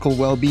and physical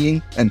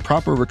well-being and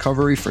proper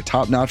recovery for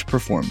top-notch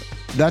performance.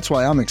 That's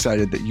why I'm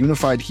excited that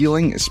Unified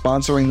Healing is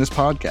sponsoring this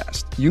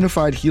podcast.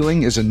 Unified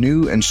Healing is a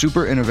new and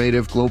super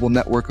innovative global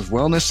network of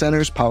wellness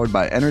centers powered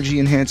by Energy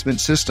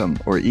Enhancement System,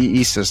 or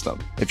EE System.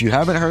 If you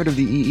haven't heard of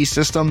the EE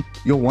System,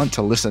 you'll want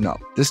to listen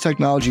up. This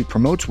technology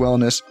promotes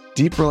wellness,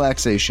 deep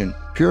relaxation,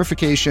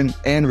 purification,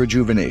 and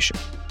rejuvenation.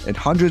 In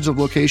hundreds of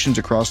locations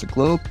across the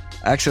globe,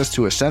 Access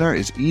to a center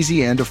is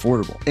easy and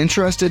affordable.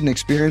 Interested in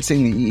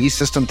experiencing the EE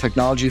System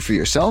technology for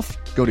yourself?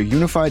 Go to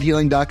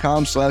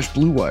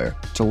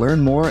unifiedhealing.com/bluewire to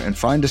learn more and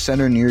find a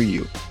center near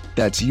you.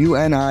 That's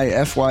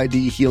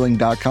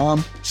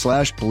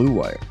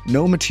unifydhealing.com/bluewire.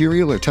 No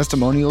material or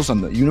testimonials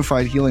on the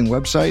Unified Healing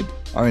website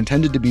are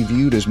intended to be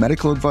viewed as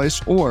medical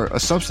advice or a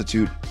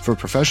substitute for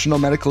professional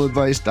medical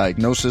advice,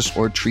 diagnosis,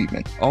 or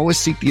treatment. Always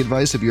seek the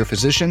advice of your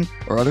physician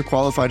or other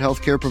qualified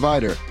healthcare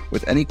provider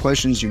with any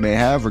questions you may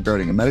have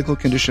regarding a medical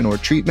condition or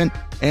treatment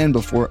and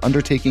before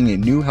undertaking a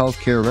new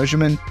healthcare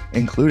regimen,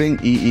 including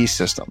EE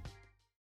System.